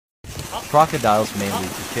Crocodiles mainly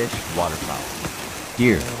to fish, waterfowl,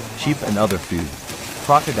 deer, sheep and other food.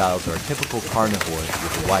 Crocodiles are typical carnivores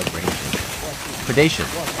with a wide range of predation.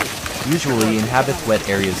 Usually inhabits wet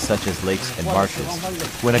areas such as lakes and marshes.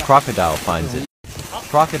 When a crocodile finds it,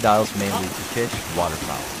 crocodiles mainly to fish,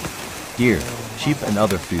 waterfowl, deer, sheep and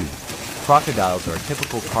other food. Crocodiles are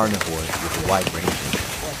typical carnivores with a wide range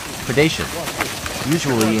of predation.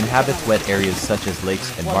 Usually inhabits wet areas such as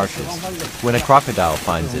lakes and marshes. When a crocodile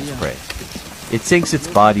finds its prey, it sinks its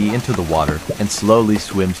body into the water and slowly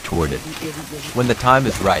swims toward it. When the time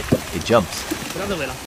is right, it jumps.